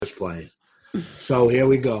playing. So here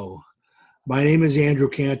we go. My name is Andrew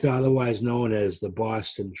Cantor, otherwise known as the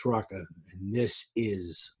Boston Truckah, and this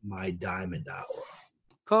is my Diamond Hour.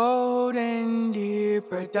 Golden Deer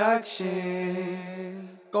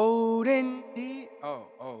Productions. Golden Deer.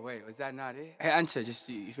 Oh, wait, was that not it? Hey, enter. Just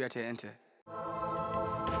you forgot to enter.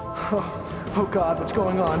 Oh God, what's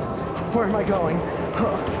going on? Where am I going?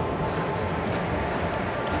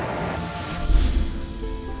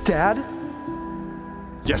 Dad?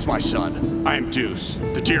 Yes, my son. I am Deuce,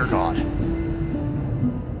 the deer god.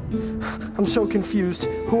 I'm so confused.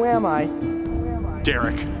 Who am I?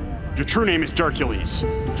 Derek. Your true name is Darkules.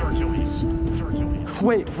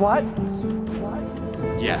 Wait, what?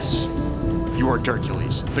 Yes. You are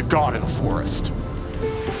Darkules, the god of the forest.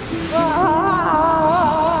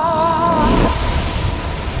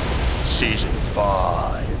 Season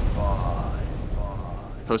 5.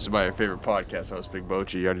 Hosted by your favorite podcast host, Big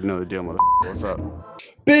Bochi. You already know the deal, mother. What's up?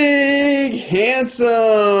 Big Handsome!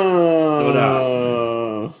 What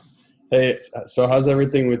up? Hey, so how's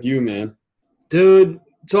everything with you, man? Dude,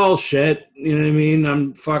 it's all shit. You know what I mean?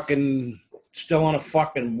 I'm fucking still on a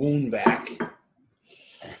fucking wound vac.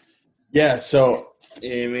 Yeah, so... You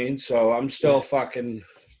know what I mean? So I'm still fucking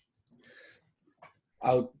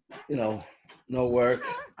out, no work,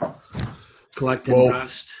 collecting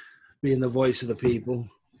dust, being the voice of the people.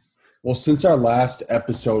 Well, since our last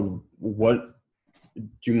episode, do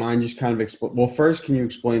you mind just kind of explain? Well, first, can you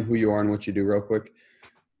explain who you are and what you do real quick?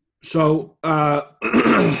 So,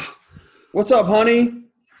 what's up, honey?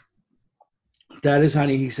 That is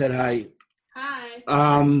honey. He said hi. Hi.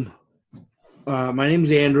 My name's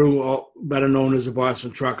Andrew, better known as the Boston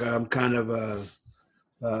Truckah. I'm kind of a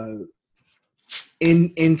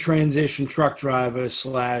in transition truck driver /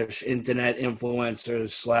 internet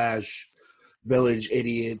influencer / village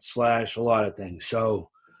idiot / a lot of things.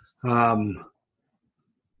 So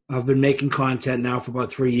I've been making content now for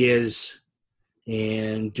about 3 years,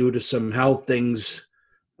 and due to some health things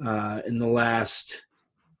in the last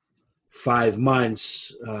 5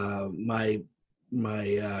 months,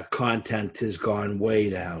 my content has gone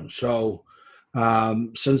way down. So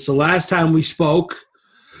since the last time we spoke,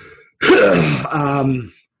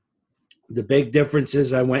 the big difference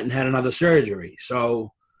is I went and had another surgery.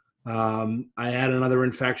 So I had another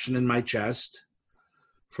infection in my chest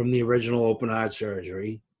from the original open heart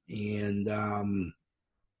surgery, and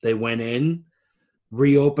they went in,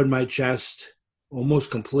 reopened my chest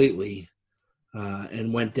almost completely,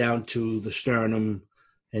 and went down to the sternum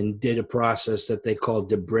and did a process that they call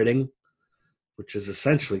debriding, which is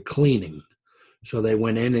essentially cleaning. So they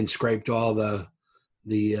went in and scraped all the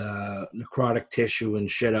necrotic tissue and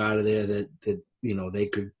shit out of there that they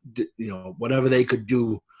could, whatever they could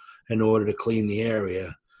do in order to clean the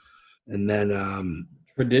area. And then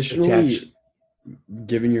Traditionally,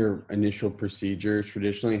 given your initial procedure,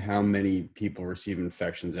 how many people receive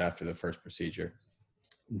infections after the first procedure?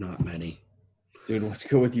 Not many. Dude, what's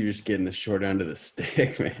good with you just getting the short end of the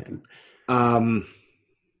stick, man?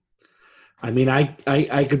 I mean,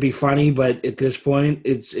 I could be funny, but at this point,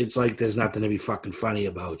 it's like there's nothing to be fucking funny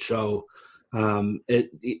about. So, I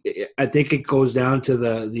think it goes down to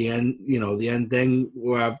the end. The end thing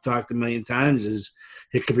where I've talked a million times is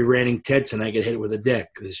it could be raining tits and I get hit with a dick.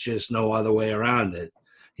 There's just no other way around it.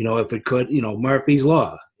 If it could, Murphy's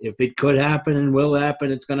Law. If it could happen and will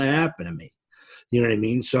happen, it's going to happen to me. You know what I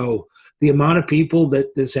mean? So the amount of people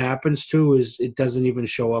that this happens to it doesn't even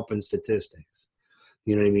show up in statistics.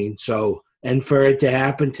 You know what I mean? So, and for it to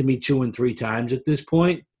happen to me 2 and 3 times at this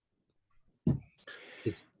point,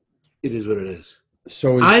 it is what it is.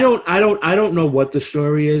 So I don't know what the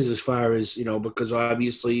story is as far as, because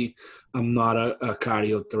obviously I'm not a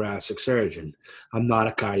cardiothoracic surgeon. I'm not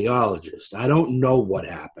a cardiologist. I don't know what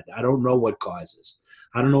happened. I don't know what causes.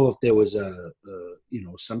 I don't know if there was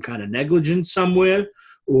some kind of negligence somewhere,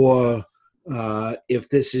 or if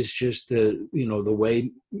this is just the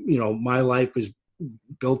way, my life is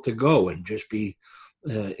built to go and just be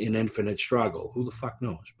an infinite struggle. Who the fuck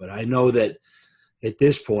knows? But I know that at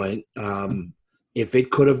this point, if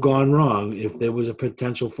it could have gone wrong, if there was a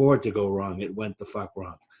potential for it to go wrong, it went the fuck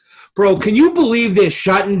wrong. Bro, can you believe they're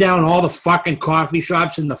shutting down all the fucking coffee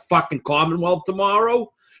shops in the fucking Commonwealth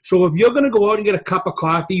tomorrow? So if you're going to go out and get a cup of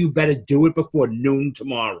coffee, you better do it before noon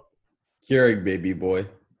tomorrow. Keurig, baby boy.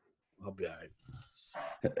 I'll be all right.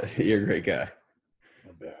 You're a great guy.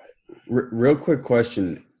 I'll be all right. Real quick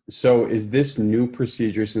question. So is this new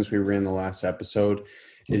procedure, since we ran the last episode,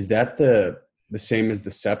 is that the same as the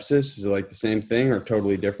sepsis? Is it like the same thing or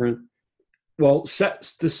totally different? Well, the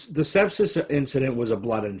sepsis incident was a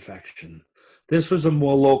blood infection. This was a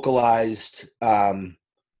more localized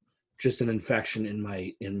just an infection in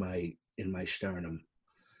my sternum,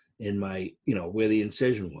 in my, where the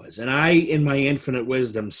incision was. And I, in my infinite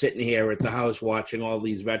wisdom, sitting here at the house watching all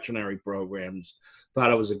these veterinary programs,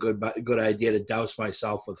 thought it was a good idea to douse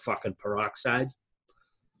myself with fucking peroxide.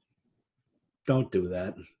 Don't do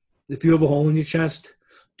that. If you have a hole in your chest,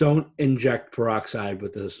 don't inject peroxide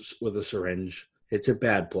with a syringe. It's a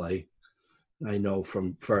bad play. I know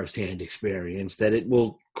from firsthand experience that it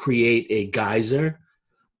will create a geyser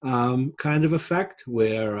kind of effect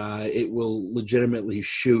where it will legitimately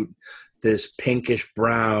shoot this pinkish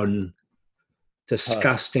brown,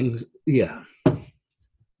 disgusting. Yeah.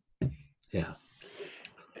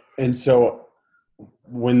 And so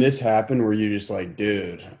when this happened, were you just like,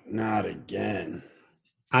 dude, not again?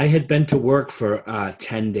 I had been to work for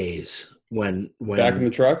 10 days when back in the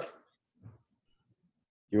truck?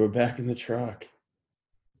 You were back in the truck.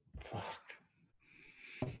 Fuck.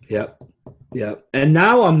 Yep. And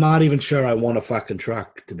now I'm not even sure I want a fucking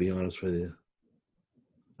truck, to be honest with you.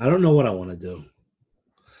 I don't know what I want to do.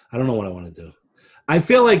 I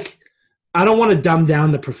feel like I don't want to dumb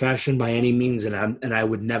down the profession by any means, and I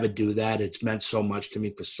would never do that. It's meant so much to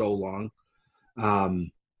me for so long.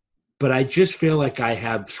 But I just feel like I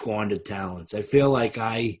have squandered talents. I feel like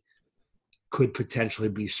I could potentially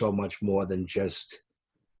be so much more than just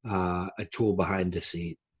a tool behind the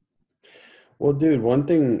seat. Well, dude, one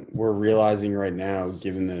thing we're realizing right now,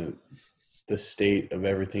 given the state of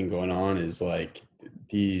everything going on, is like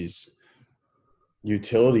these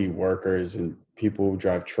utility workers and people who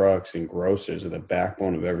drive trucks and grocers are the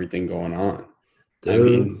backbone of everything going on. Dude. I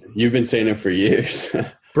mean, you've been saying it for years.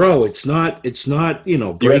 Bro, it's not,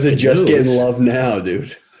 you guys are just getting love now,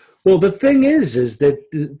 dude. Well, the thing is that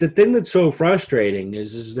the thing that's so frustrating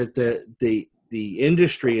is that the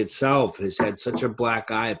industry itself has had such a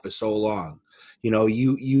black eye for so long.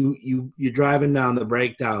 You're driving down the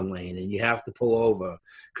breakdown lane and you have to pull over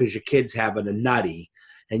because your kid's having a nutty,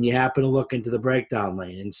 and you happen to look into the breakdown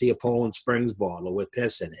lane and see a Poland Springs bottle with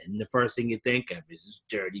piss in it, and the first thing you think of is this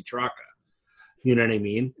dirty trucker. You know what I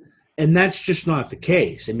mean? And that's just not the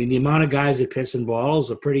case. I mean, the amount of guys that piss in bottles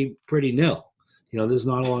are pretty nil. There's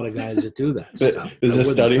not a lot of guys that do that stuff. There's a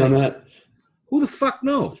study on that? Who the fuck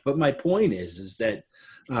knows? But my point is that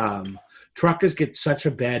truckers get such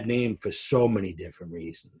a bad name for so many different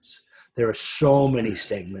reasons. There are so many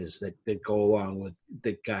stigmas that go along with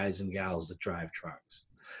the guys and gals that drive trucks.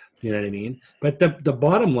 You know what I mean? But the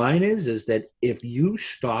bottom line is that if you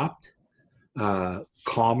stopped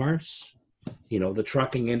commerce, the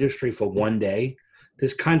trucking industry for one day,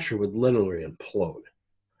 this country would literally implode.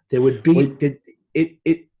 There would be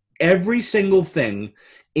every single thing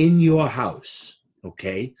in your house.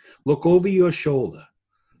 Okay, look over your shoulder.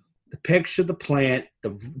 The picture, the plant,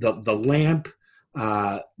 the lamp,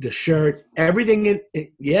 the shirt, everything in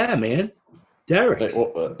it. Yeah, man. Derek.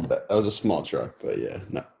 That was a small truck, but yeah,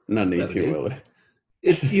 not an 18-wheeler.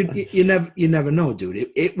 You never know,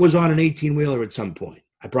 dude. It was on an 18-wheeler at some point.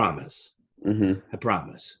 I promise. Mm-hmm. I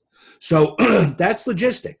promise. So that's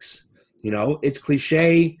logistics. It's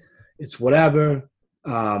cliche. It's whatever.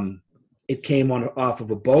 It came off of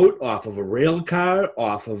a boat, off of a rail car,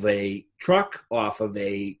 off of a truck, off of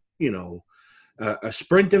a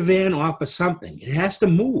Sprinter van, off of something. It has to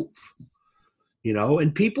move.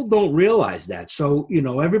 And people don't realize that. So,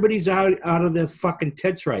 everybody's out of their fucking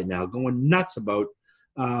tits right now going nuts about,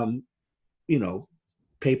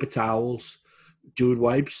 paper towels, dude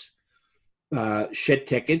wipes, shit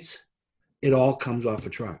tickets. It all comes off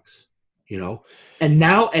of trucks, And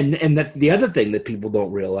now, and that the other thing that people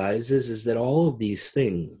don't realize is that all of these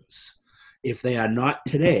things, if they are not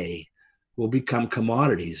today, will become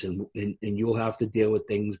commodities, and you'll have to deal with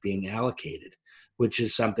things being allocated, which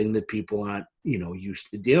is something that people aren't, used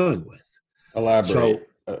to dealing with. Elaborate. So,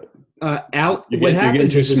 you're getting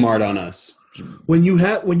too smart on us. When you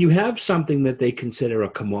have something that they consider a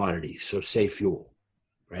commodity, so say fuel,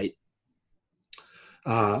 right?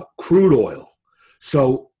 Crude oil.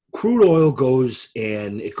 So crude oil goes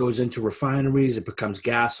into refineries. It becomes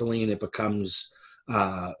gasoline. It becomes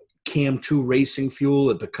CAM 2 racing fuel.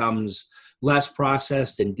 It becomes less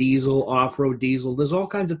processed and diesel, off-road diesel. There's all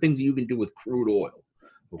kinds of things that you can do with crude oil,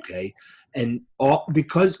 okay? And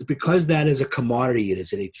because that is a commodity,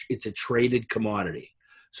 it's a traded commodity.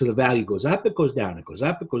 So the value goes up, it goes down, it goes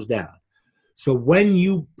up, it goes down. So when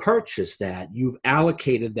you purchase that, you've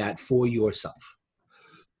allocated that for yourself.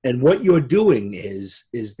 And what you're doing is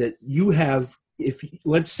that you have, if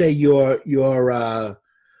let's say your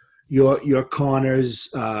Connors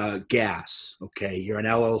Gas, okay, you're an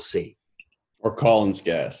LLC. Or Collins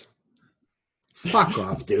Gas. Fuck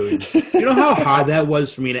off, dude. You know how hard that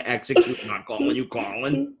was for me to execute not calling you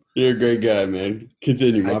Colin? You're a great guy, man.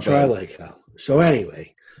 Continue, my I try bad. like hell. So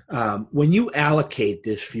anyway, when you allocate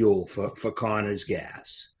this fuel for Connor's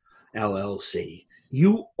Gas LLC,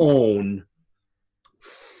 you own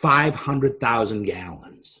 500,000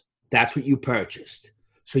 gallons. That's what you purchased.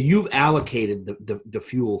 So you've allocated the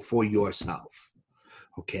fuel for yourself.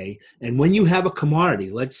 Okay. And when you have a commodity,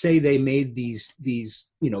 let's say they made these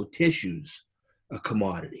tissues a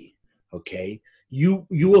commodity. Okay. You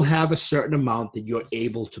will have a certain amount that you're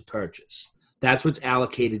able to purchase. That's what's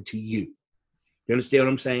allocated to you. You understand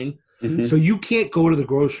what I'm saying? Mm-hmm. So you can't go to the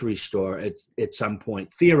grocery store at some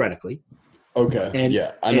point, theoretically. Okay.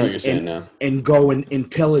 I know what you're saying now. And go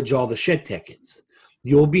and pillage all the shit tickets.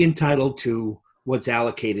 You'll be entitled to what's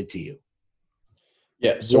allocated to you.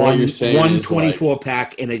 Yeah. So what you're saying one is 24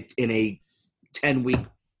 pack in a 10-week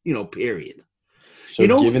period. So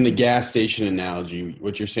given the gas station analogy,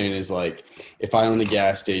 what you're saying is like, if I own the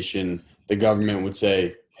gas station, the government would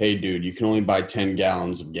say, hey, dude, you can only buy 10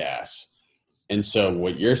 gallons of gas. And so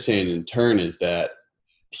what you're saying in turn is that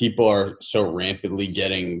people are so rampantly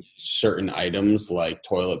getting certain items like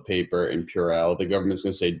toilet paper and Purell, the government's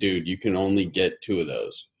going to say, dude, you can only get 2 of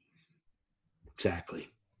those. Exactly.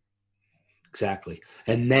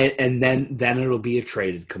 And then it'll be a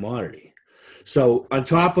traded commodity. So on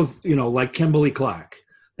top of, like Kimberly Clark,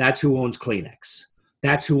 that's who owns Kleenex.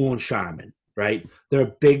 That's who owns Charmin, right? They're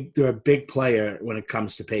a big player when it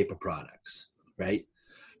comes to paper products, right?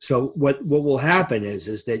 So what will happen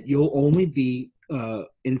is that you'll only be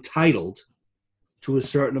entitled to a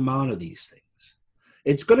certain amount of these things.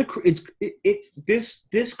 It's going to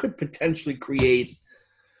this could potentially create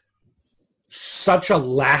such a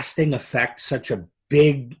lasting effect, such a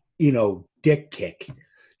big, dick kick,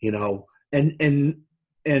 and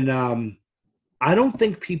I don't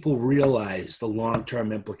think people realize the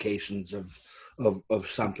long-term implications of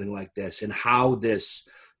something like this and how this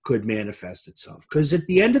could manifest itself. Because at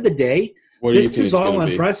the end of the day, this is all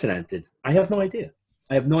unprecedented. I have no idea.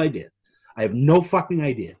 I have no fucking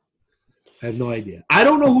idea. I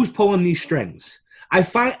don't know who's pulling these strings. I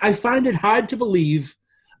find it hard to believe.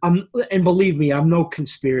 And believe me, I'm no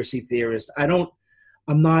conspiracy theorist. I'm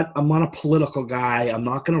not a political guy. I'm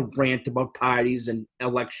not going to rant about parties and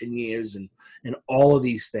election years and all of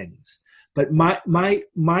these things. But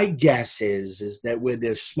my guess is that where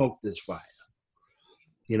there's smoke, there's fire.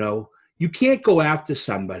 You can't go after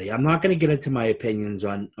somebody. I'm not going to get into my opinions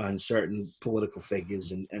on certain political figures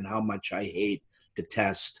and how much I hate,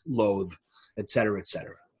 detest, loathe, et cetera,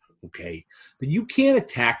 okay? But you can't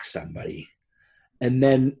attack somebody and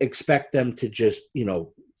then expect them to just,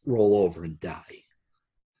 roll over and die,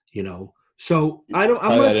 So I'm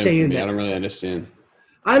not saying that. I don't really understand.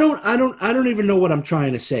 I don't even know what I'm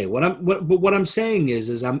trying to say. What I'm saying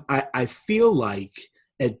is I feel like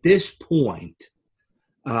at this point,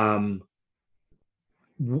 the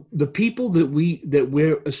people that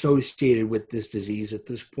we're associated with this disease at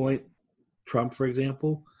this point, Trump, for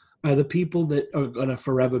example, are the people that are going to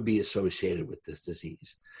forever be associated with this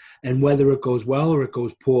disease. And whether it goes well or it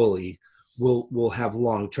goes poorly will have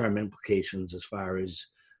long-term implications as far as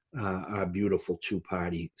our beautiful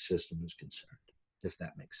two-party system is concerned, if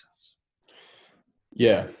that makes sense.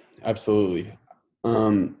 Yeah, absolutely.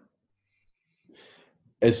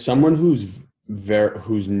 As someone who's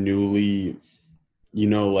newly,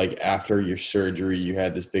 like after your surgery, you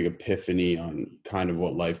had this big epiphany on kind of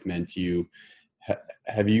what life meant to you.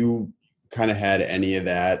 Have you kind of had any of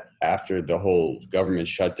that after the whole government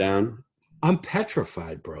shutdown? I'm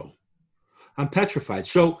petrified, bro. I'm petrified.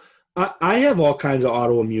 So I have all kinds of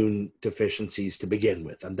autoimmune deficiencies to begin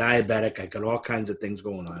with. I'm diabetic. I got all kinds of things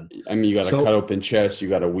going on. I mean, you got a cut open chest. You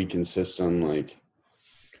got a weakened system. Like,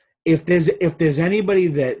 if there's anybody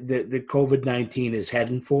that COVID-19 is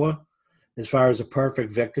heading for, as far as a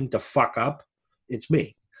perfect victim to fuck up, it's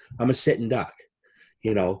me. I'm a sitting duck,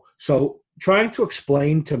 So trying to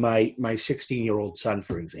explain to my 16-year-old son,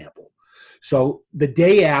 for example. So the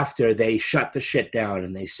day after they shut the shit down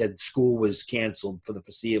and they said school was canceled for the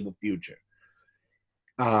foreseeable future,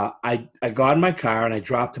 I got in my car and I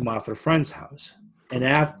dropped him off at a friend's house. And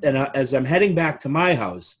as I'm heading back to my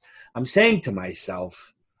house, I'm saying to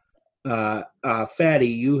myself, Fatty,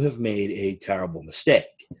 you have made a terrible mistake.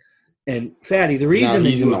 And Fatty, the reason that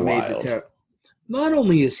he's in the made wild. Not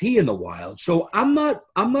only is he in the wild, so I'm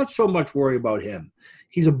not so much worried about him.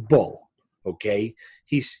 He's a bull, okay?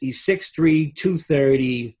 He's 6'3",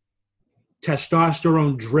 230,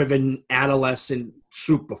 testosterone-driven adolescent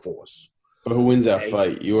super force. But who wins that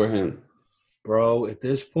fight, you or him? Bro, at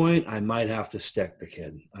this point, I might have to stick the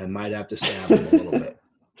kid. I might have to stab him a little bit.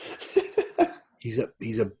 He's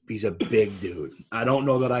a big dude. I don't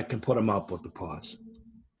know that I can put him up with the paws.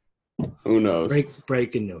 Who knows?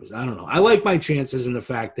 Breaking news. I don't know. I like my chances in the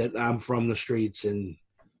fact that I'm from the streets, and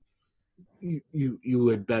you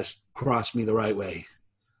would best cross me the right way.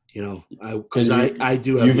 Because I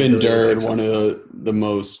do have. You've the ability to endured take one something. of the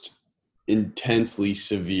most intensely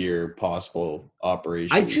severe possible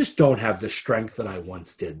operations. I just don't have the strength that I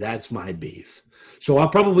once did. That's my beef. So I'll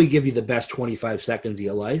probably give you the best 25 seconds of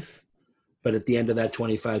your life, but at the end of that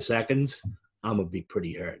 25 seconds, I'm gonna be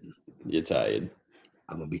pretty hurting. You're tired.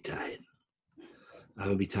 I'm gonna be tired.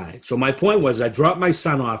 So my point was, I dropped my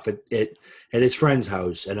son off at his friend's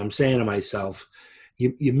house, and I'm saying to myself,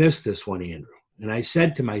 "You missed this one, Andrew." And I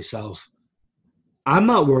said to myself, "I'm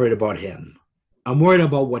not worried about him. I'm worried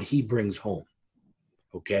about what he brings home."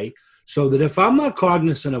 Okay, so that if I'm not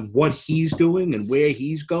cognizant of what he's doing and where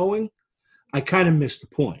he's going, I kind of missed the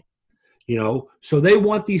point. So they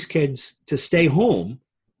want these kids to stay home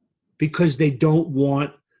because they don't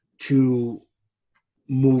want to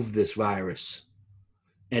move this virus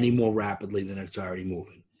any more rapidly than it's already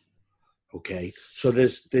moving. Okay, so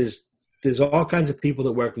there's all kinds of people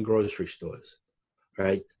that work in grocery stores,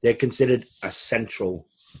 right? They're considered essential,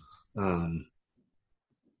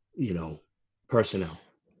 personnel.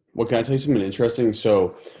 Well, can I tell you something interesting?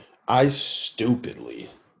 So, I stupidly,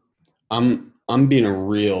 I'm being a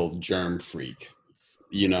real germ freak,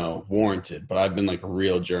 warranted. But I've been like a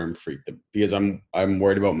real germ freak because I'm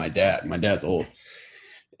worried about my dad. My dad's old,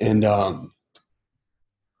 and I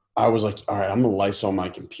was like, all right, I'm gonna Lysol my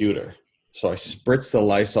computer. So I spritz the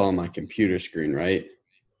Lysol on my computer screen, right?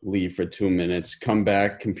 Leave for 2 minutes, come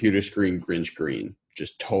back, computer screen, Grinch green,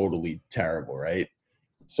 just totally terrible, right?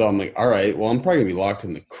 So I'm like, all right, well, I'm probably gonna be locked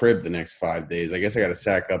in the crib the next 5 days. I guess I got to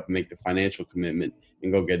sack up and make the financial commitment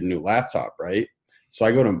and go get a new laptop, right? So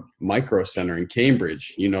I go to Micro Center in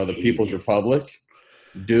Cambridge, the People's Republic.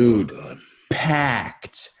 Dude,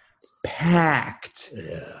 packed.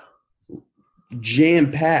 Yeah.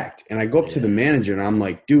 Jam-packed. And I go up to the manager and I'm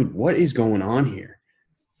like, dude, what is going on here?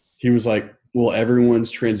 He was like, well, everyone's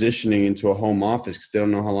transitioning into a home office because they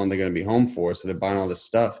don't know how long they're going to be home for. So they're buying all this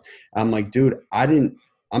stuff. I'm like, dude, I'm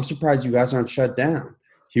surprised you guys aren't shut down.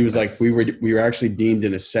 He was like, we were actually deemed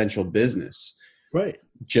an essential business. Right.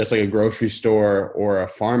 Just like a grocery store or a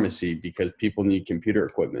pharmacy because people need computer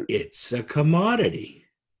equipment. It's a commodity.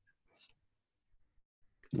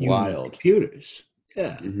 Wild. Computers.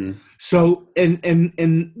 Yeah. Mm-hmm. So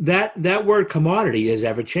and that word commodity is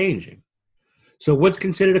ever changing. So what's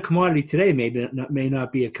considered a commodity today may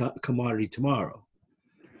not be a commodity tomorrow.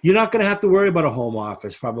 You're not going to have to worry about a home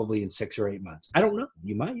office probably in 6 or 8 months. I don't know.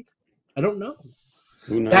 You might. I don't know.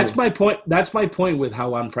 Who knows? That's my point. That's my point with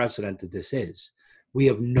how unprecedented this is. We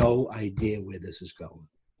have no idea where this is going.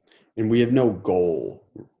 And we have no goal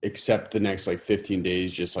except the next 15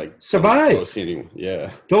 days, just survive.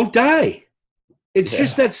 Yeah. Don't die. It's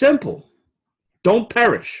just that simple. Don't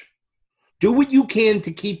perish. Do what you can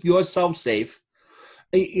to keep yourself safe.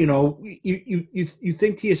 You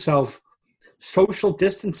think to yourself, social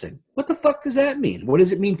distancing. What the fuck does that mean? What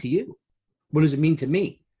does it mean to you? What does it mean to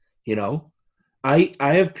me? I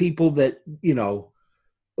have people that,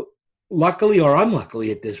 luckily or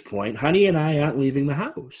unluckily at this point, Honey and I aren't leaving the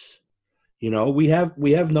house. We have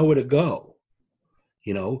nowhere to go.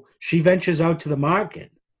 She ventures out to the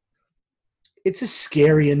market. It's a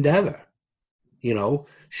scary endeavor.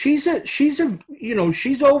 She's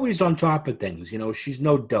always on top of things. She's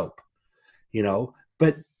no dope.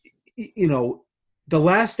 But the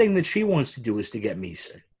last thing that she wants to do is to get me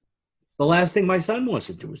sick. The last thing my son wants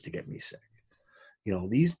to do is to get me sick.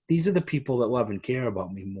 These are the people that love and care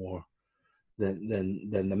about me more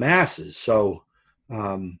than the masses. So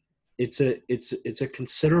it's a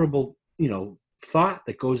considerable thought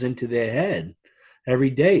that goes into their head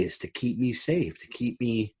every day is to keep me safe, to keep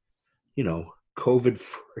me COVID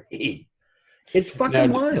free. It's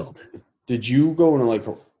fucking wild. Did you go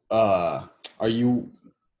into are you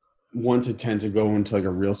one to tend to go into a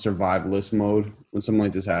real survivalist mode when something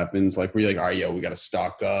like this happens? Where you're all right, yo, we got to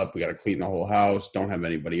stock up, we got to clean the whole house, don't have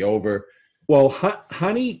anybody over. Well,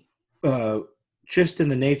 Honey, just in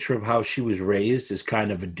the nature of how she was raised, is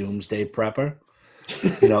kind of a doomsday prepper.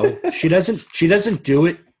 She doesn't do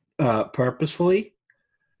it purposefully,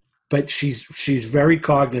 but she's very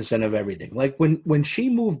cognizant of everything. Like when she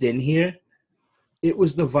moved in here, it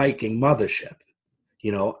was the Viking mothership.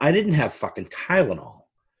 I didn't have fucking Tylenol.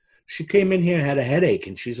 She came in here and had a headache,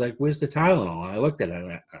 and she's like, "Where's the Tylenol?" And I looked at her and I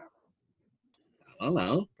went, "I don't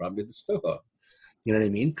know, probably the store." You know what I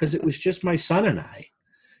mean? Because it was just my son and I.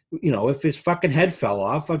 If his fucking head fell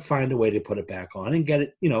off, I'd find a way to put it back on and get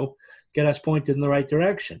it, get us pointed in the right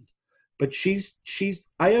direction. But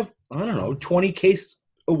I have, I don't know, 20 cases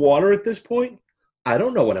of water at this point. I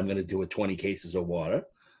don't know what I'm going to do with 20 cases of water.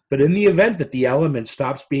 But in the event that the element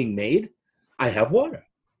stops being made, I have water.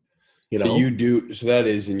 You know? So you do. So that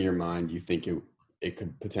is in your mind. You think it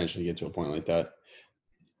could potentially get to a point like that.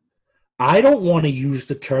 I don't want to use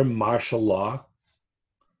the term martial law,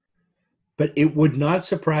 but it would not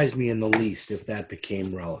surprise me in the least if that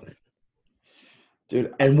became relevant.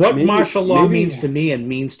 Dude, And what martial law means to me and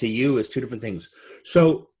means to you is two different things.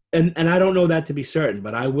 So, and I don't know that to be certain,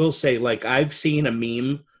 but I will say, like, I've seen a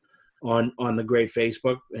meme on the great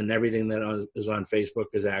Facebook, and everything that is on Facebook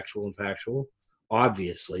is actual and factual,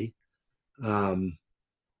 obviously. And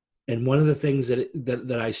one of the things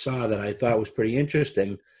that I saw that I thought was pretty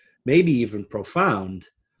interesting, maybe even profound,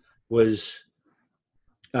 was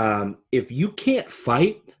if you can't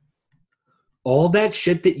fight, all that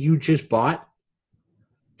shit that you just bought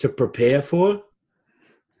to prepare for,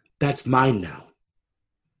 that's mine now.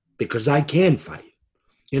 Because I can fight.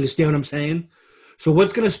 You understand what I'm saying? So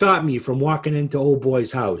what's going to stop me from walking into old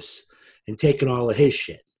boy's house and taking all of his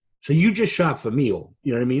shit? So you just shop for me, you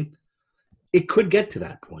know what I mean? It could get to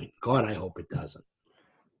that point. God, I hope it doesn't.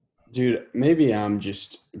 Dude, maybe I'm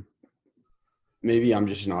just an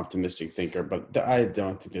optimistic thinker, but I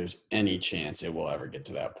don't think there's any chance it will ever get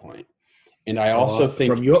to that point. And I also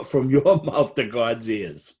think from your mouth to God's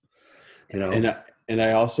ears, you know. And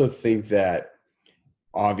I also think that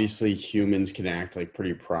obviously humans can act like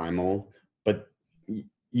pretty primal, but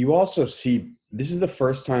you also see this is the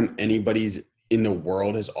first time anybody's in the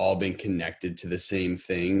world has all been connected to the same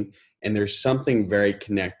thing, and there's something very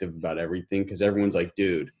connective about everything because everyone's like,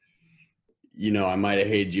 dude, you know, I might have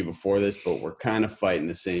hated you before this, but we're kind of fighting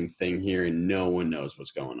the same thing here, and no one knows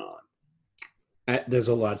what's going on. There's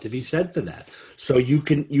a lot to be said for that. So you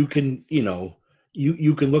can you know,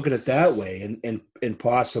 you can look at it that way, and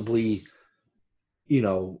possibly, you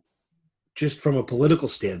know, just from a political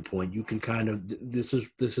standpoint, you can kind of this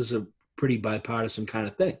is a pretty bipartisan kind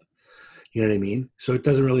of thing. You know what I mean? So it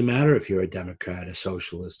doesn't really matter if you're a Democrat, a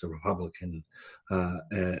socialist, a Republican,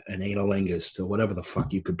 an analingist, or whatever the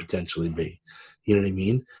fuck you could potentially be. You know what I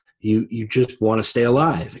mean? You just want to stay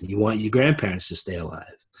alive, and you want your grandparents to stay alive,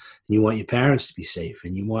 and you want your parents to be safe,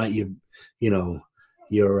 and you want your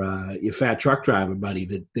fat truck driver buddy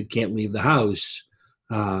that can't leave the house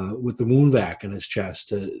with the wound vac in his chest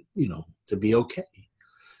to be okay.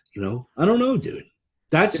 You know, I don't know, dude.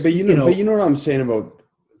 That's but you know what I'm saying about.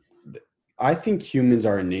 I think humans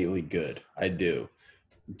are innately good. I do.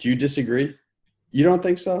 Do you disagree? You don't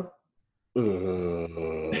think so?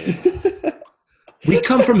 We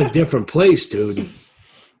come from a different place, dude.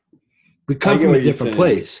 We come from a different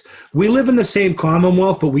place. We live in the same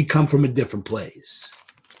Commonwealth, but we come from a different place.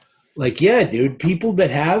 Like, yeah, dude, people that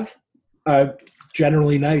have are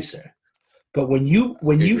generally nicer. But when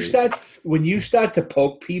you start to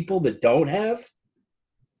poke people that don't have,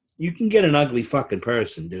 you can get an ugly fucking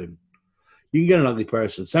person, dude. You can get an ugly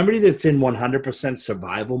person. Somebody that's in 100%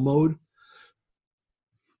 survival mode,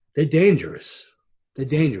 they're dangerous. They're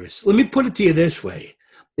dangerous. Let me put it to you this way.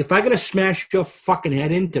 If I got to smash your fucking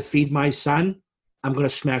head in to feed my son, I'm going to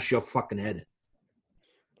smash your fucking head in.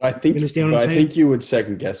 I think, you understand what I'm saying? I think you would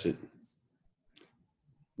second guess it.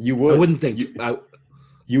 You would. I wouldn't think.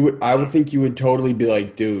 You would. I would think you would totally be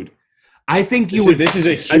like, dude. I think you would. This is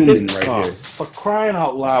a human right here. For crying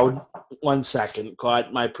out loud. 1 second.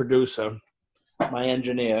 Caught my producer. My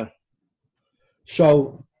engineer.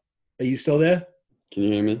 So, are you still there? Can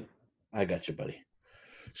you hear me? I got you, buddy.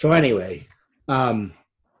 So anyway,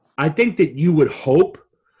 I think that you would hope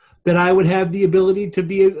that I would have the ability to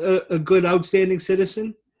be a good, outstanding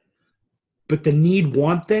citizen. But the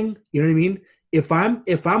need-want thing, you know what I mean?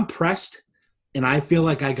 If I'm pressed and I feel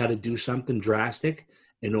like I got to do something drastic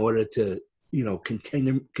in order to, you know,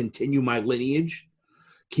 continue my lineage,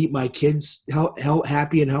 keep my kids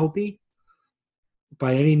happy and healthy,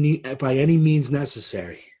 by any means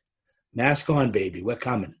necessary. Mask on, baby. We're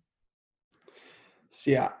coming.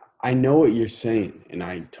 See, I know what you're saying, and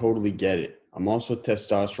I totally get it. I'm also a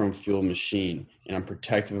testosterone-fueled machine, and I'm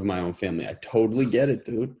protective of my own family. I totally get it,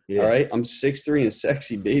 dude. Yeah. All right? I'm 6'3" and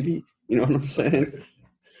sexy, baby. You know what I'm saying?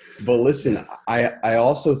 But listen, I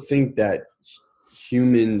also think that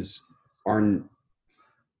humans are –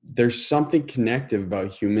 there's something connective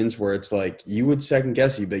about humans where it's like you would second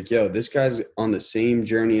guess. You'd be like, yo, this guy's on the same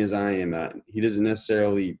journey as I am at. He doesn't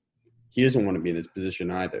want to be in this position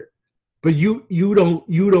either. But you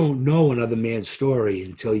don't know another man's story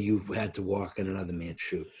until you've had to walk in another man's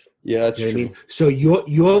shoes. Yeah, that's true. I mean? So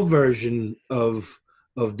your version of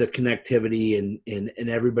the connectivity and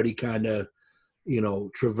everybody kind of, you know,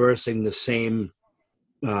 traversing the same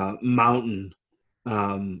mountain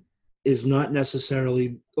is not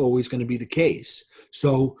necessarily always going to be the case.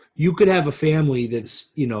 So you could have a family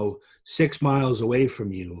that's, 6 miles away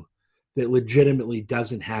from you that legitimately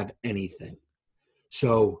doesn't have anything.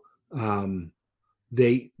 So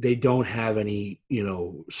they don't have any,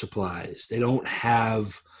 supplies. They don't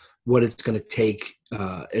have what it's going to take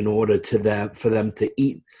in order for them to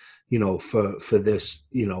eat, for this,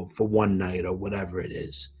 for one night or whatever it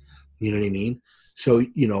is. You know what I mean? So,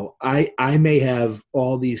 I may have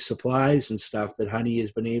all these supplies and stuff that Honey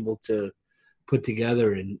has been able to put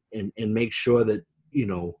together and make sure that,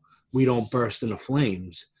 we don't burst into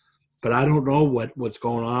flames. But I don't know what's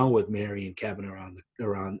going on with Mary and Kevin around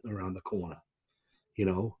the corner.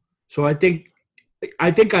 So I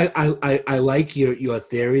like your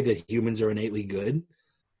theory that humans are innately good,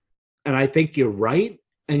 and I think you're right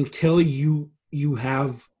until you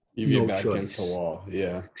have You no get back choice. against the wall.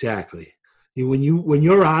 Yeah. Exactly. When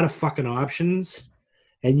you're out of fucking options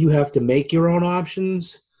and you have to make your own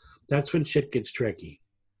options, that's when shit gets tricky.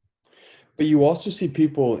 But you also see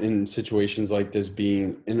people in situations like this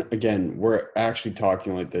being, and again, we're actually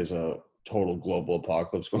talking like there's a total global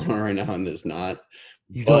apocalypse going on right now, and there's not.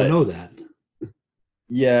 You don't know that.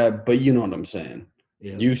 Yeah, but you know what I'm saying.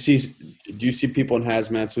 Yeah. Do you see people in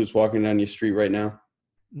hazmat suits walking down your street right now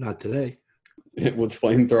Not today. with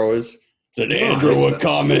flamethrowers? Said Andrew, we're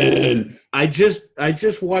coming. I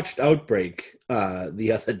just watched Outbreak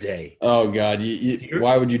the other day. Oh God,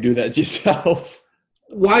 why would you do that to yourself?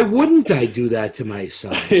 Why wouldn't I do that to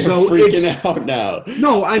myself? You're so freaking out now.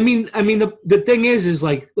 No, I mean the thing is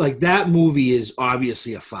like that movie is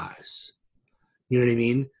obviously a farce. You know what I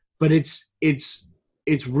mean? But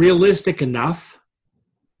it's realistic enough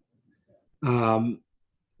that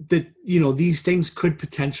these things could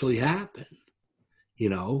potentially happen.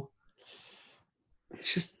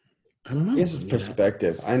 It's just I don't know. I guess it's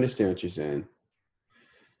perspective. I understand what you're saying.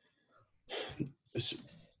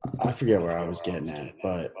 I forget where I was getting at,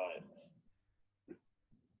 but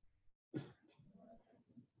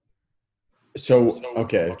so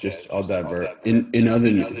okay, just I'll divert. In other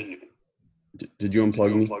news, did you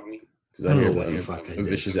unplug me? Because I hear a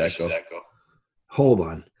vicious echo. Hold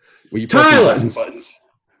on. Will you Tyler! buttons?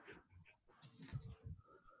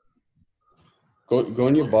 Go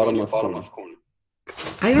in your bottom left corner.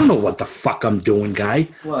 I don't know what the fuck I'm doing, guy.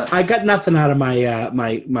 What? I got nothing out of my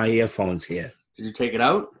my earphones here. Did you take it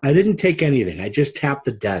out? I didn't take anything. I just tapped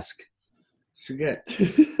the desk. Forget.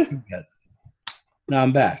 Now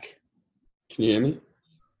I'm back. Can you hear me?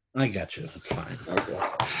 I got you. That's fine. Okay.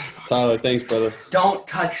 Tyler, thanks, brother. Don't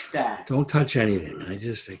touch that. Don't touch anything. I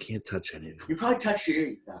can't touch anything. You probably touched your ear,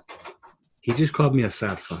 you fat fuck. He just called me a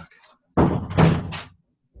fat fuck.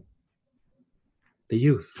 The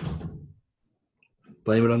youth.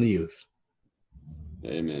 Blame it on the youth.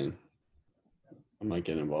 Hey, man. I might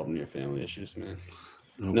get involved in your family issues, man.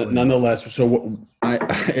 Nonetheless, so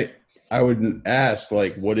I would ask,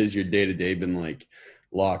 like, what has your day-to-day been like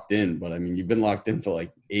locked in? But, I mean, you've been locked in for,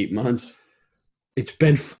 like, 8 months.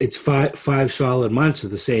 It's five solid months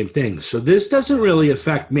of the same thing. So this doesn't really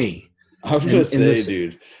affect me. I was going to say,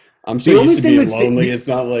 dude, I'm so used to being lonely. It's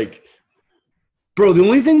not like... Bro, the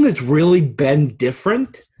only thing that's really been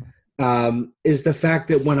different is the fact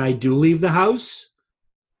that when I do leave the house,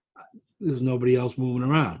 there's nobody else moving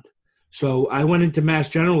around. So I went into Mass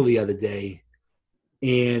General the other day,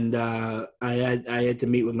 and I had to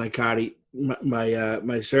meet with my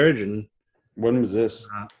surgeon. When was this?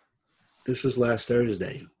 This was last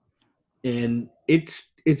Thursday, and it's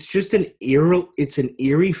just an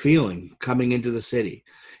eerie feeling coming into the city.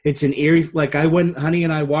 It's an eerie, like Honey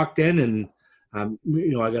and I walked in, and I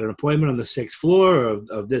got an appointment on the 6th floor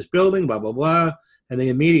of this building, blah blah blah, and they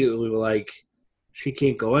immediately were like, "She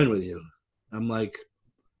can't go in with you." I'm like,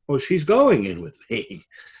 "Oh, she's going in with me,"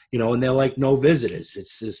 and they're like, "No visitors.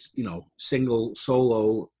 It's this, single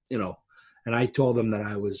solo, And I told them that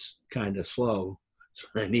I was kind of slow, so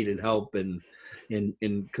I needed help, and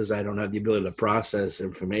because I don't have the ability to process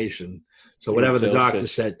information. So whatever the doctor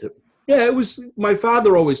said to, it was. My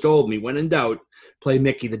father always told me, when in doubt, play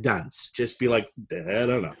Mickey the Dunce. Just be like, I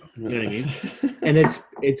don't know. You know what I mean? And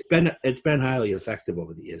it's been highly effective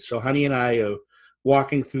over the years. So Honey and I are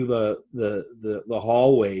walking through the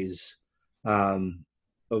hallways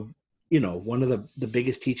of one of the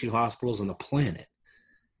biggest teaching hospitals on the planet,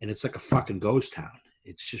 and it's like a fucking ghost town.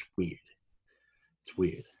 It's just weird. It's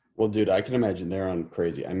weird. Well, dude, I can imagine they're on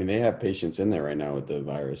crazy. I mean, they have patients in there right now with the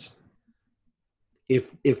virus.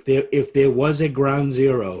 If there was a ground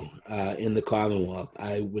zero in the Commonwealth,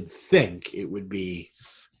 I would think it would be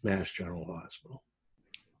Mass General Hospital.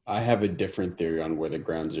 I have a different theory on where the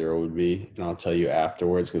ground zero would be, and I'll tell you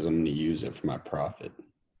afterwards because I'm going to use it for my profit.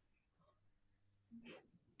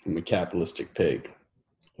 I'm a capitalistic pig.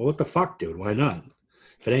 Well, what the fuck, dude? Why not?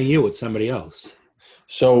 If it ain't you, it's somebody else.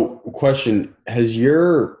 So, question: has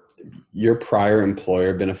your prior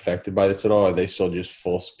employer been affected by this at all? Or are they still just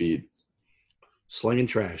full speed? Slinging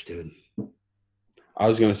trash, dude. I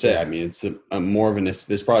was going to say, I mean, it's more of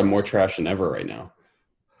there's probably more trash than ever right now.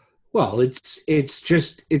 Well, it's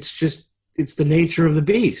the nature of the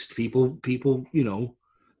beast. People,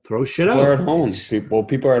 throw shit People out. are at home.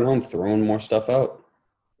 People are at home throwing more stuff out.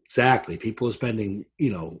 Exactly. People are spending,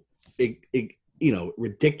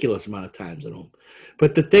 ridiculous amount of times at home.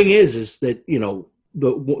 But the thing is that,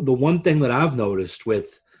 the one thing that I've noticed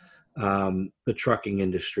with the trucking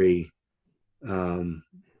industry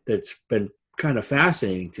that's been kind of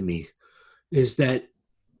fascinating to me is that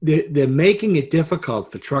they're making it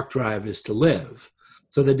difficult for truck drivers to live.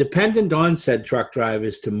 So they're dependent on said truck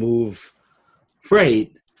drivers to move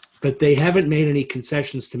freight, but they haven't made any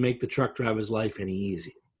concessions to make the truck driver's life any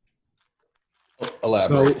easier.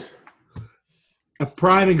 Elaborate. So, a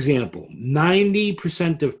prime example,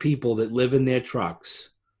 90% of people that live in their trucks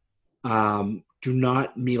do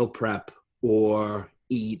not meal prep or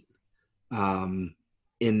eat in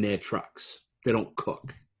their trucks. They don't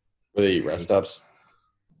cook. Where they eat rest stops?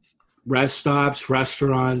 Rest stops,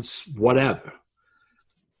 restaurants, whatever.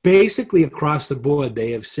 Basically, across the board, they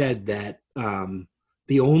have said that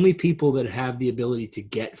the only people that have the ability to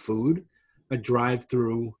get food are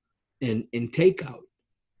drive-through and takeout.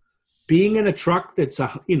 Being in a truck that's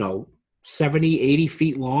 70, 80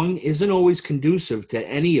 feet long isn't always conducive to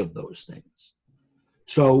any of those things.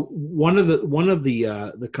 So one of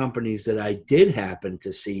the companies that I did happen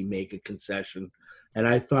to see make a concession, and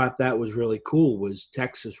I thought that was really cool, was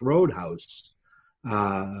Texas Roadhouse.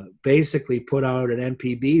 Basically put out an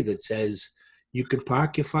MPB that says you can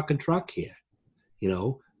park your fucking truck here.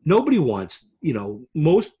 Nobody wants,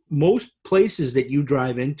 most places that you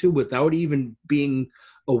drive into without even being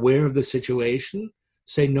aware of the situation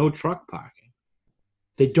say no truck parking.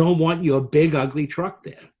 They don't want your big ugly truck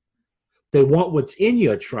there. They want what's in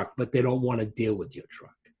your truck, but they don't want to deal with your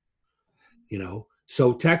truck.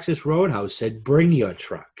 So Texas Roadhouse said, bring your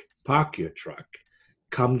truck, park your truck,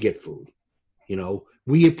 come get food.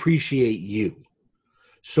 We appreciate you.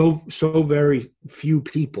 So very few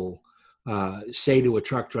people say to a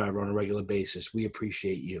truck driver on a regular basis, we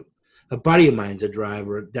appreciate you. A buddy of mine's a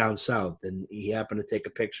driver down south, and he happened to take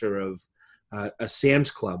a picture of a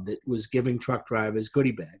Sam's Club that was giving truck drivers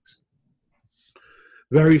goodie bags.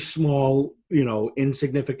 Very small,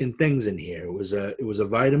 insignificant things in here. It was a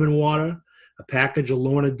vitamin water, a package of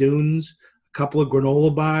Lorna Doones, a couple of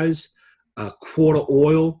granola bars, a quart of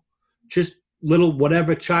oil, just little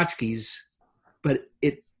whatever tchotchkes, but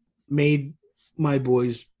it made my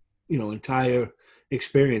boy's, entire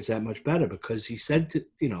experience that much better because he said to,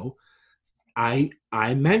 I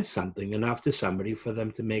meant something enough to somebody for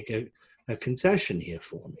them to make a concession here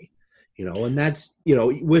for me, and that's,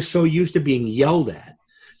 we're so used to being yelled at.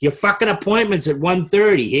 Your fucking appointment's at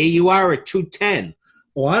 1:30. Here you are at 2:10.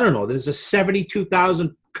 Well, I don't know. There's a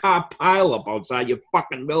 72,000 car pileup outside your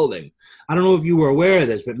fucking building. I don't know if you were aware of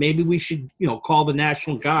this, but maybe we should, call the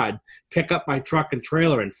National Guard, pick up my truck and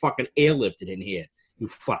trailer, and fucking airlift it in here. You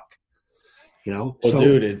fuck. Well,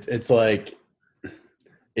 dude, it's like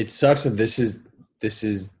it sucks that this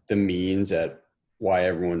is the means at why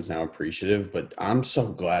everyone's now appreciative. But I'm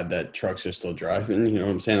so glad that trucks are still driving. You know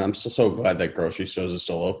what I'm saying? I'm so glad that grocery stores are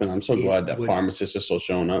still open. I'm so glad that pharmacists are still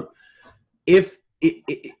showing up. If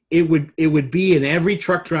it would be in every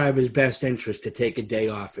truck driver's best interest to take a day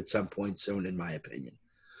off at some point soon, in my opinion,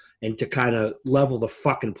 and to kind of level the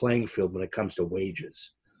fucking playing field when it comes to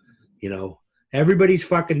wages. Everybody's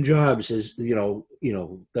fucking jobs is,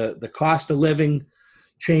 the cost of living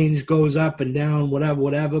change goes up and down,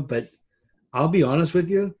 whatever. But I'll be honest with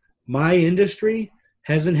you, my industry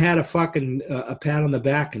hasn't had a fucking a pat on the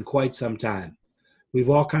back in quite some time. We've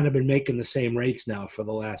all kind of been making the same rates now for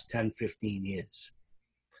the last 10, 15 years.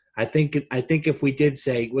 I think if we did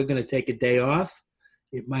say we're going to take a day off,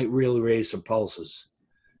 it might really raise some pulses.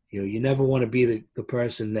 You never want to be the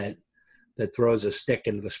person that throws a stick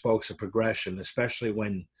into the spokes of progression, especially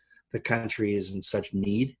when the country is in such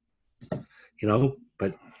need.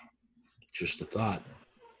 But just a thought.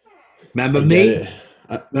 Remember me?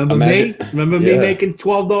 Remember me making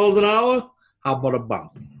 $12 an hour? How about a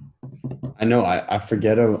bump? I know. I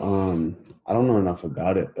forget. I don't know enough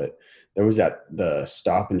about it, but there was the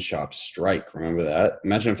Stop and Shop strike. Remember that?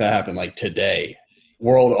 Imagine if that happened like today,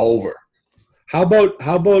 world over. How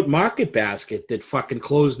about Market Basket that fucking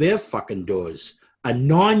closed their fucking doors? A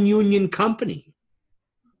non-union company,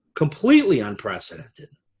 completely unprecedented.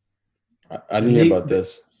 I didn't hear about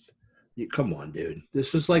this. Come on, dude.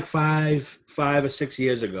 This was like 5 or 6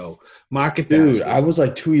 years ago. Market Dude, basket. I was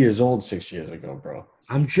like 2 years old 6 years ago, bro.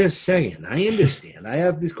 I'm just saying. I understand. I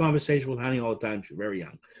have this conversation with Honey all the time. She's very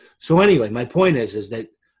young. So anyway, my point is that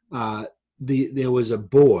there was a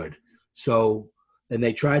board. So and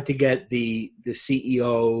they tried to get the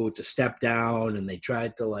CEO to step down, and they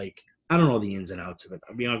tried to I don't know the ins and outs of it.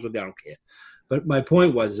 I'll be honest with you, I don't care. But my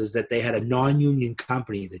point is that they had a non-union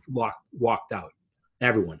company that walked out.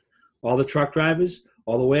 Everyone, all the truck drivers,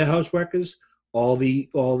 all the warehouse workers, all the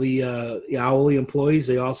hourly employees,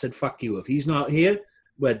 they all said, "Fuck you! If he's not here,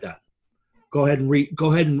 we're done. Go ahead and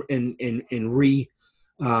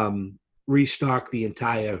restock the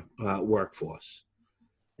entire workforce."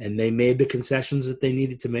 And they made the concessions that they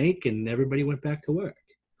needed to make, and everybody went back to work.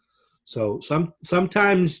 So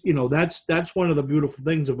sometimes, that's one of the beautiful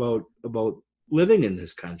things about living in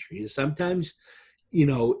this country is sometimes,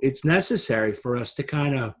 it's necessary for us to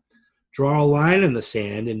kind of draw a line in the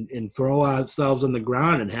sand and throw ourselves on the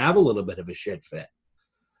ground and have a little bit of a shit fit.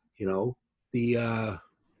 The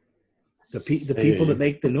people that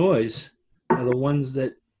make the noise are the ones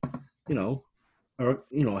that,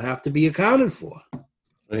 have to be accounted for.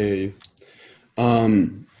 Hey, so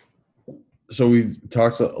we've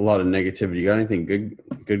talked a lot of negativity. You got anything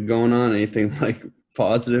good going on? Anything like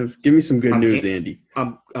positive? Give me some good news, Andy.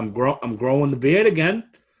 I'm growing the beard again.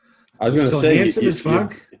 I was going to say, handsome as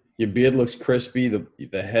fuck. Your beard looks crispy.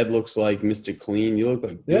 The head looks like Mr. Clean. You look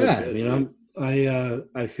like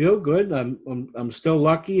I feel good. I'm still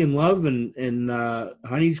lucky in love, and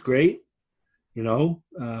Honey's great.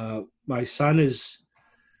 My son is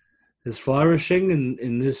flourishing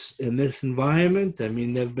in this environment. I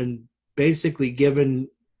mean, they've been basically given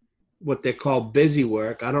what they call busy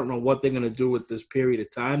work. I don't know what they're going to do with this period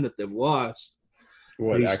of time that they've lost.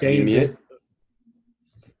 What, academia?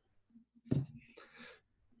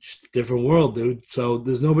 Just a different world, dude. So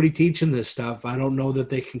there's nobody teaching this stuff. I don't know that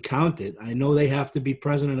they can count it. I know they have to be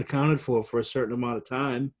present and accounted for a certain amount of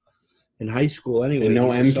time in high school anyway. And no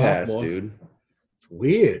MCAS, dude. It's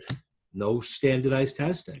weird. No standardized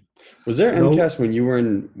testing. Was there MCAS when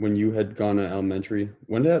you had gone to elementary?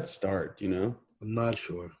 When did that start? Do you know? I'm not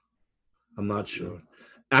sure.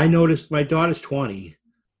 I noticed my daughter's 20,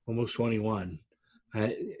 almost 21.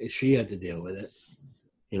 She had to deal with it.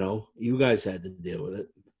 You guys had to deal with it.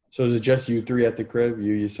 So is it just you three at the crib?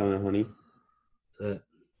 You, your son, and Honey? That's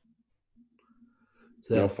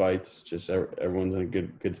it. No fights. Just everyone's in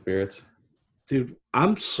good spirits. Dude,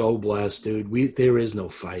 I'm so blessed, dude. There is no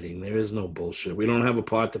fighting. There is no bullshit. We don't have a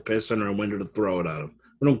pot to piss in or a window to throw it out of.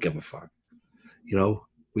 We don't give a fuck.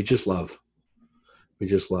 We just love.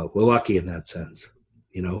 We're lucky in that sense.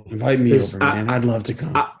 Invite me over, man. I'd love to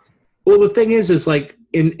come. Well, the thing is like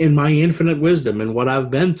in my infinite wisdom and what I've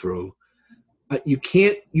been through, you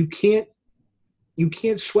can't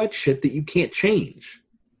sweat shit that you can't change.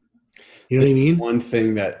 You know what I mean? One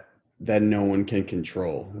thing that no one can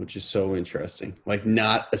control, which is so interesting. Like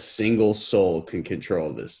not a single soul can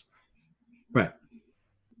control this.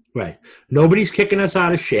 Right. Nobody's kicking us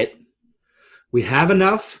out of shit. We have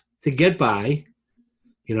enough to get by,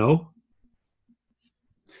 And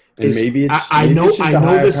maybe it's I know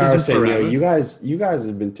this isn't saying, forever. You guys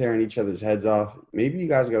have been tearing each other's heads off. Maybe you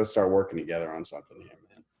guys got to start working together on something here,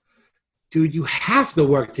 man. Dude, you have to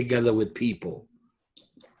work together with people.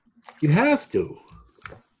 You have to.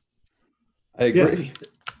 I agree.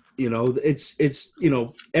 Yeah. It's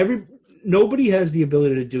nobody has the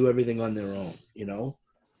ability to do everything on their own,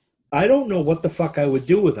 I don't know what the fuck I would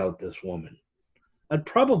do without this woman. I'd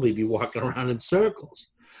probably be walking around in circles.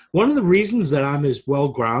 One of the reasons that I'm as well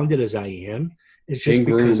grounded as I am is just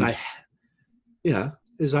because I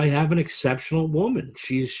have an exceptional woman.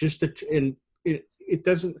 She's just it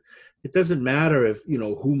doesn't matter if,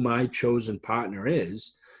 who my chosen partner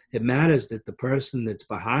is. It matters that the person that's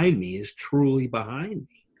behind me is truly behind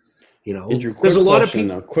me. Andrew, there's a lot of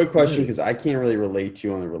people. Quick question, because I can't really relate to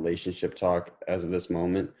you on the relationship talk as of this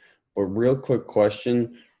moment. But real quick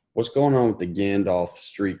question: what's going on with the Gandalf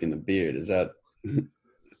streak in the beard? Is that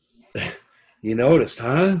you noticed,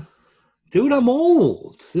 huh? Dude, I'm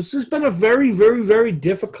old. This has been a very, very, very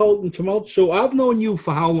difficult and tumultuous. So I've known you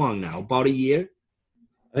for how long now? About a year?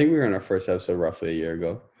 I think we were in our first episode roughly a year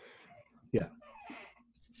ago. Yeah.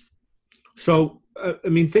 So,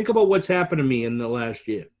 think about what's happened to me in the last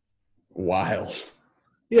year. Wild.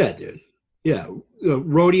 Yeah, dude. Yeah.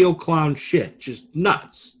 Rodeo clown shit. Just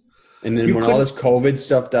nuts. And then when all this COVID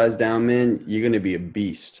stuff dies down, man, you're going to be a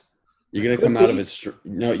beast. You're going to come out of it.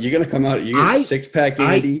 No, you're going to come out. You're going to six-pack,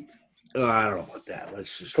 Andy. I don't know about that.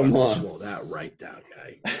 Let's just slow that right down,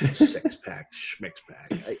 guy. Six-pack,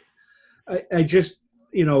 schmix-pack.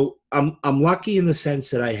 I'm lucky in the sense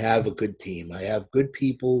that I have a good team. I have good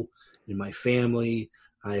people in my family.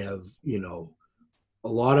 I have, a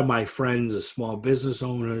lot of my friends are small business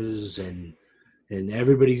owners, and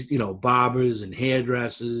everybody's, barbers and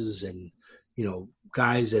hairdressers, and,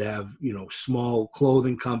 guys that have, small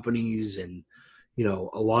clothing companies, and,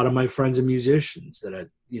 a lot of my friends are musicians that are,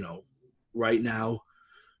 right now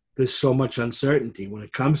there's so much uncertainty when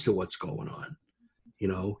it comes to what's going on.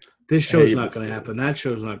 This show's Hey, not going to happen. That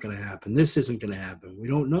show's not going to happen. This isn't going to happen. We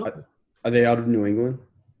don't know. are they out of New England?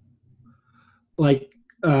 Like,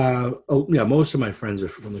 yeah, most of my friends are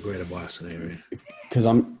from the greater Boston area. Because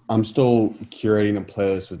I'm still curating the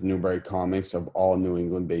playlist with Newbury Comics of all New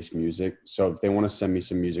England-based music. So if they want to send me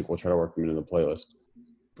some music, we'll try to work them into the playlist.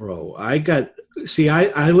 Bro, I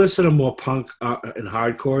listen to more punk and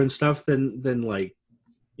hardcore and stuff than like,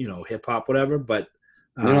 hip hop, whatever. But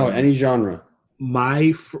any genre.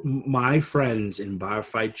 My friends in Bar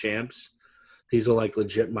Fight Champs, these are like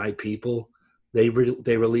legit my people. They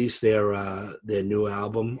released their new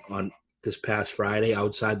album on this past Friday,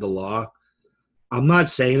 Outside the Law. I'm not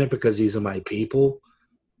saying it because these are my people,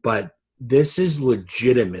 but this is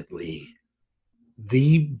legitimately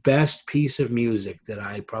the best piece of music that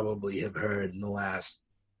I probably have heard in the last,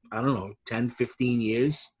 I don't know, 10, 15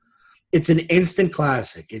 years. It's an instant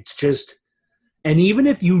classic. It's just, and even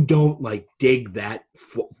if you don't like dig that,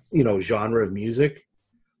 genre of music,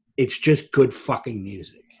 it's just good fucking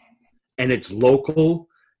music. And it's local,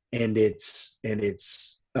 and it's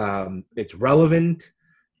relevant,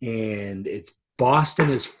 and it's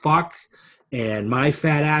Boston as fuck, and my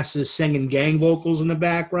fat ass is singing gang vocals in the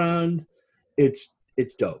background. It's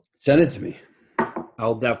dope. Send it to me.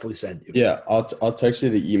 I'll definitely send you. Yeah, I'll text you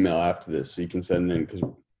the email after this so you can send it in, because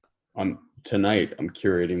tonight I'm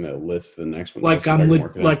curating the list for the next one.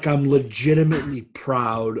 Like I'm legitimately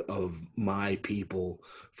proud of my people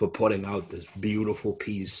for putting out this beautiful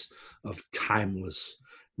piece of timeless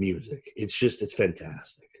music. It's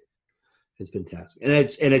fantastic. It's fantastic.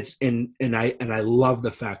 And I love the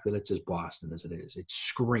fact that it's as Boston as it is. It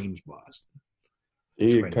screams Boston. You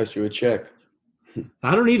need to cut you a check.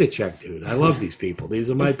 I don't need a check, dude. I love these people. These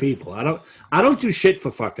are my people. I don't do shit for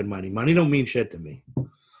fucking money. Money don't mean shit to me.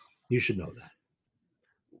 You should know that.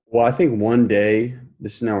 Well, I think one day,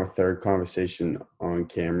 this is now our third conversation on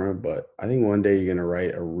camera, but I think one day you're going to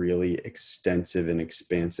write a really extensive and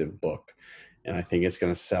expansive book. And I think it's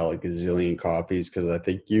going to sell a gazillion copies, because I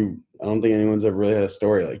don't think anyone's ever really had a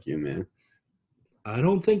story like you, man. I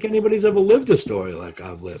don't think anybody's ever lived a story like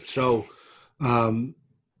I've lived. So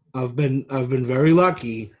I've been very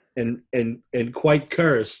lucky and quite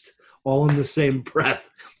cursed all in the same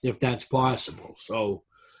breath, if that's possible. So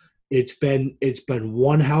it's been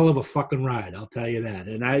one hell of a fucking ride, I'll tell you that.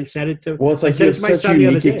 And I said it to Well, it's like you have my such son the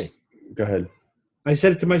other unique day. Go ahead. I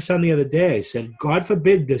said it to my son the other day. I said, God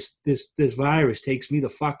forbid this virus takes me the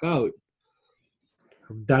fuck out.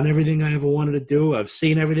 I've done everything I ever wanted to do. I've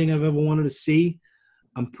seen everything I've ever wanted to see.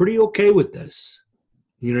 I'm pretty okay with this.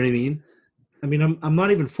 You know what I mean? I mean, I'm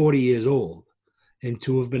not even 40 years old. And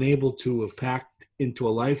to have been able to have packed into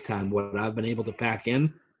a lifetime what I've been able to pack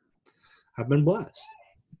in, I've been blessed.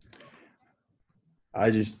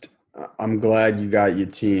 I'm glad you got your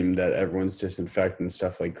team that everyone's disinfecting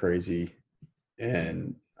stuff like crazy.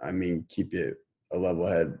 And I mean, keep it a level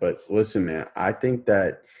head. But listen, man, I think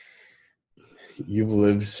that you've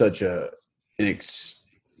lived such a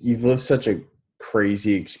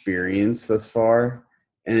crazy experience thus far,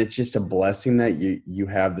 and it's just a blessing that you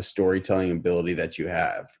have the storytelling ability that you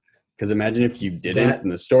have. Because imagine if you didn't,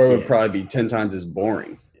 and the story would probably be 10 times as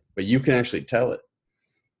boring. But you can actually tell it.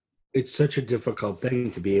 It's such a difficult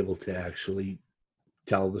thing to be able to actually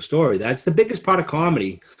tell the story. That's the biggest part of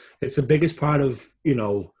comedy. It's the biggest part of,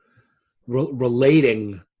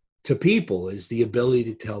 relating to people, is the ability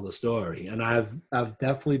to tell the story. And I've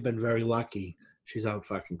definitely been very lucky. She's out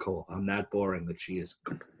fucking cold. I'm that boring that she is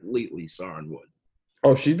completely sawing wood.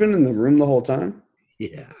 Oh, she's been in the room the whole time?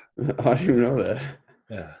 Yeah. I didn't even know that.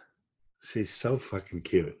 Yeah. She's so fucking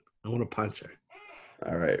cute. I want to punch her.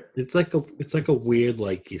 All right. It's like a weird,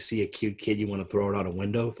 like, you see a cute kid, you want to throw it out a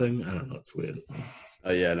window thing. I don't know. It's weird.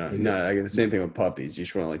 Oh yeah, no. I get the same thing with puppies. You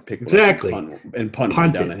just want to like pick exactly one up and punt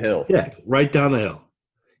one down the hill. Yeah, right down the hill.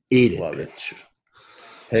 Eat it. Love it.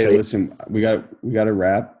 Hey, listen, we got to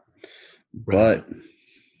wrap. But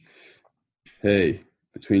hey,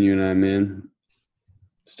 between you and I, man,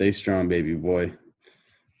 stay strong, baby boy.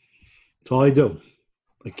 That's all I do.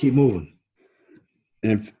 I keep moving.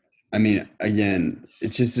 And again,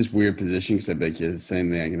 it's just this weird position, because I bet you the same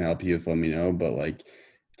thing I can help you with, let me know. But like,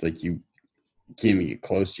 it's like you can't even get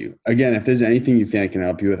close to you. Again, if there's anything you think I can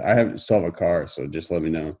help you with, still have a car, so just let me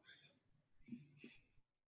know.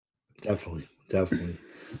 Definitely. Okay,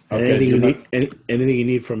 Anything you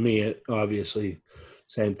need from me, obviously,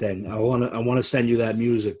 same thing. I want to send you that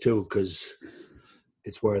music too because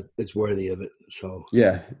it's worthy of it. So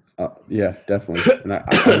yeah, definitely. And I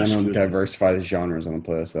want to diversify the genres on the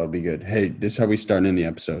playlist. That'll be good. Hey, this is how we start in the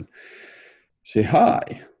episode. Say hi.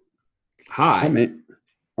 Hi.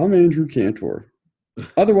 I'm Andrew Cantor,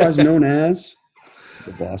 otherwise known as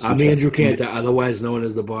the Boston. I'm Andrew Cantor, otherwise known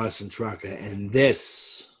as the Boston Truckah, and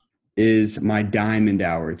this is my Diamond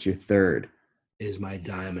Hour. It's your third. Is my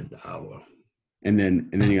Diamond Hour. And then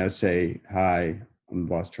you gotta say hi. I'm the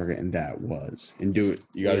Boston Truckah, and that was, and do it.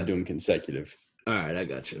 You got to do them consecutive. All right, I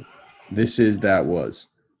got you. This is that was.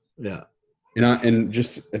 Yeah. And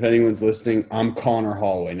just if anyone's listening, I'm Connor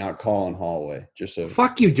Hallway, not Colin Hallway. Just so.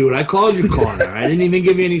 Fuck you, dude. I called you Connor. I didn't even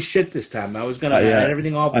give you any shit this time. I was gonna have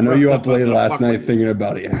everything all. I know you up late last night thinking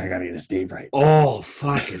about it. I gotta get his name right. Oh,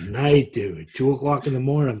 fucking night, dude. 2:00 in the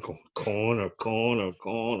morning. I'm going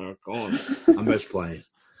Connor. I'm just playing.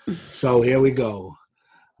 So here we go.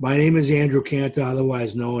 My name is Andrew Cantor,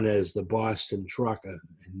 otherwise known as the Boston Truckah,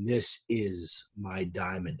 and this is my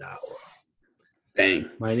Diamond Hour. Bang.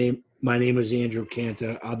 My name is Andrew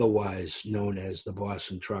Cantor, otherwise known as the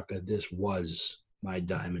Boston Truckah. This was my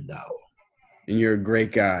Diamond Hour. And you're a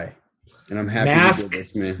great guy, and I'm happy to do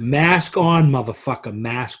this, man. Mask on, motherfucker.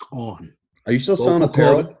 Mask on. Are you still selling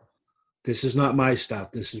apparel? This is not my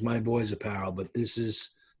stuff. This is my boys' apparel, but this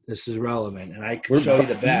is relevant, and I can show you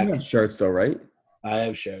the back. You have shirts, though, right? I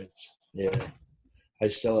have shirts. Yeah, I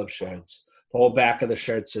still have shirts. The whole back of the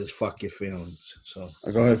shirt says "fuck your feelings." So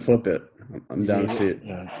I'll go ahead and flip it. I'm down to see it.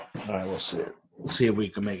 Yeah. All right, we'll see it. We'll see if we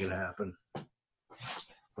can make it happen.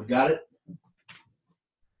 We got it.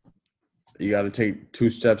 You got to take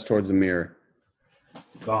 2 steps towards the mirror.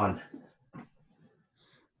 Gone.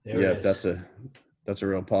 There that's a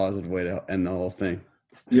real positive way to end the whole thing.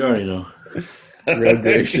 You already know. Real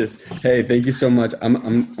gracious. Hey, thank you so much. I'm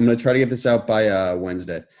gonna try to get this out by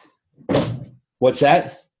Wednesday. What's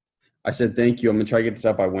that? I said thank you. I'm gonna try to get this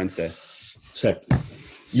out by Wednesday. Sick.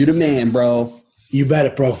 You the man, bro. You bet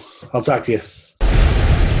it, bro. I'll talk to you.